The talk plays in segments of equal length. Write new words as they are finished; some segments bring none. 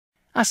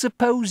I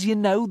suppose you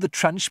know the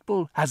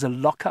Trunchbull has a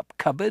lock-up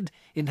cupboard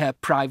in her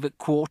private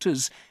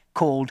quarters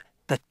called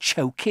the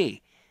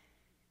Chokey.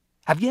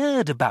 Have you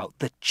heard about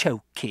the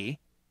Chokey?"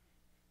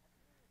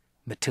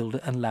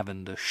 Matilda and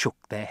Lavender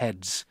shook their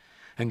heads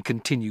and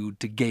continued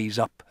to gaze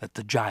up at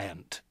the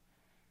giant.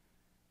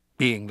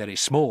 Being very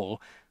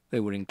small, they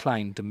were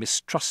inclined to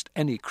mistrust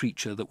any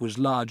creature that was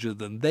larger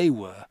than they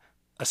were,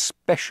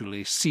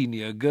 especially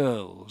senior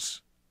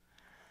girls.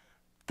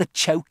 "The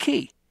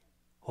Chokey,"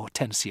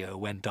 Hortensia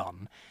went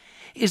on,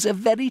 "is a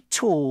very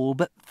tall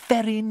but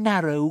very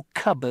narrow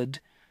cupboard.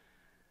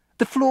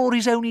 The floor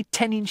is only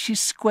 10 inches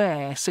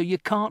square, so you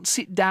can't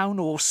sit down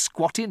or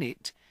squat in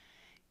it.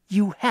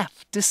 You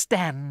have to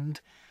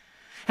stand.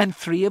 And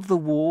 3 of the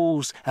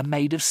walls are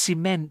made of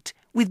cement,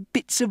 with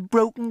bits of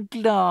broken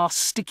glass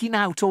sticking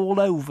out all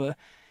over,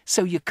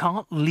 so you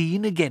can't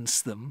lean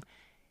against them.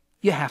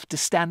 You have to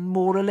stand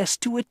more or less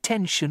to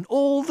attention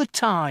all the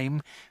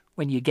time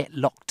when you get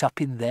locked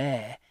up in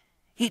there.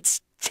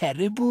 It's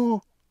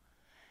terrible."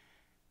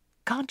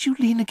 "Can't you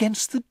lean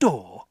against the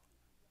door?"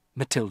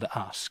 Matilda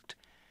asked.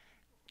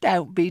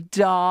 "Don't be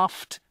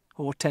daft,"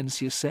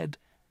 Hortensia said.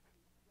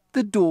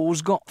 "The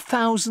door's got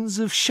thousands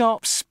of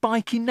sharp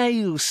spiky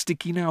nails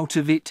sticking out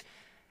of it.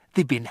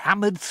 They've been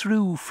hammered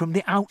through from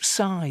the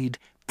outside,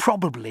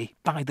 probably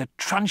by the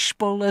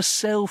Trunchbull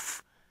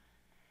herself."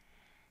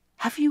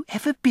 "Have you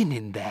ever been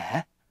in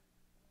there?"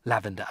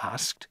 Lavender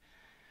asked.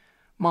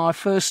 "My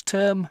first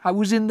term I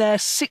was in there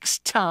 6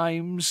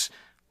 times,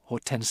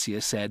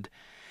 Hortensia said.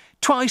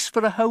 "Twice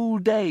for a whole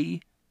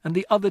day, and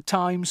the other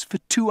times for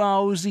 2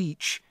 hours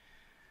each.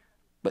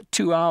 But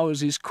 2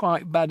 hours is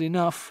quite bad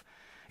enough.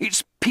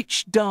 It's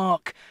pitch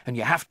dark, and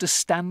you have to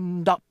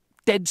stand up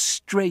dead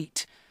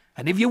straight,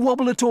 and if you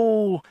wobble at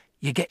all,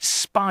 you get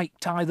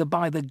spiked either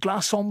by the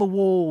glass on the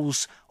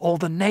walls or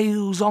the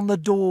nails on the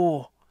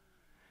door."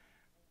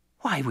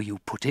 "Why were you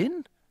put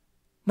in?"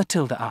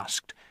 Matilda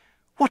asked.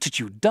 "What had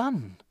you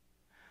done?"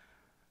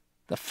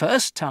 "The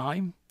first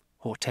time,"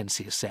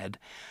 Hortensia said,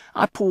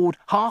 "I poured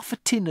half a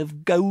tin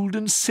of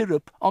golden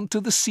syrup onto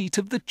the seat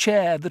of the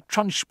chair the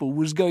Trunchbull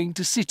was going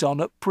to sit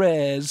on at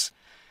prayers.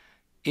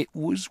 It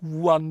was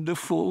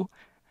wonderful.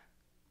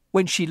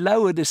 When she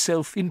lowered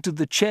herself into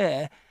the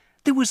chair,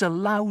 there was a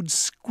loud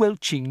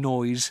squelching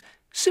noise,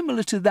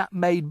 similar to that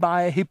made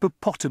by a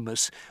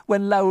hippopotamus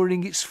when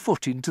lowering its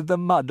foot into the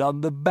mud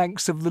on the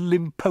banks of the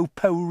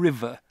Limpopo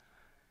River.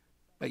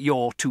 But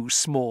you're too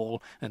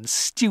small and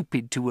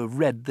stupid to have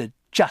read the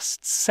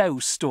Just So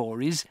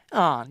stories,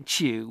 aren't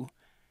you?"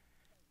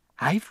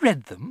 "I've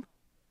read them,"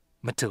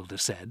 Matilda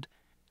said.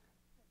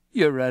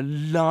 "You're a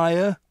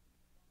liar,"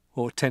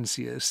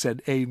 Hortensia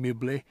said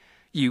amiably.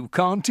 "You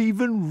can't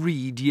even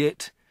read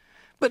yet.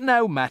 But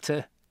no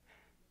matter.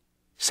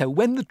 So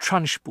when the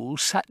Trunchbull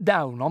sat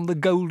down on the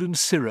golden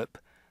syrup,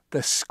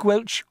 the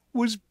squelch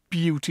was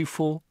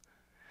beautiful.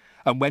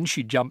 And when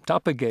she jumped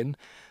up again,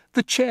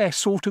 the chair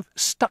sort of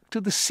stuck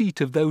to the seat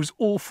of those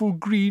awful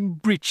green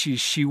breeches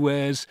she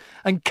wears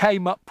and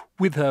came up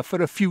with her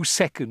for a few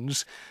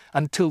seconds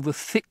until the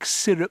thick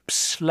syrup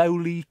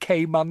slowly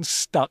came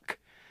unstuck.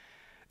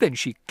 Then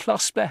she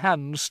clasped her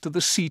hands to the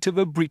seat of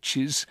her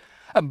breeches,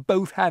 and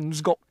both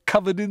hands got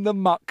covered in the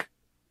muck.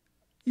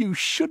 You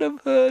should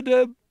have heard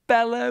her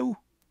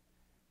bellow."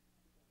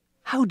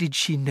 "How did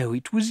she know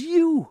it was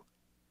you?"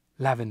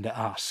 Lavender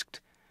asked.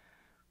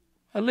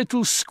 "A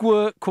little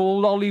squirt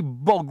called Ollie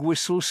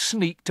Bogwhistle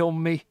sneaked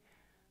on me,"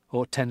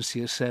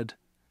 Hortensia said.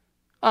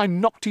 "I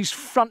knocked his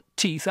front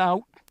teeth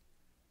out."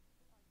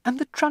 "And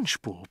the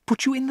Trunchbull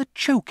put you in the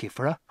Chokey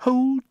for a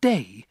whole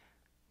day?"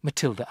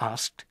 Matilda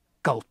asked,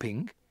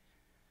 gulping.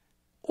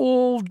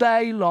 "All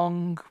day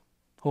long,"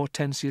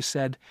 Hortensia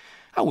said.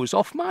 "I was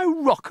off my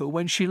rocker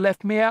when she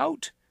left me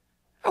out.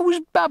 I was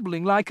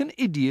babbling like an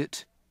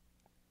idiot.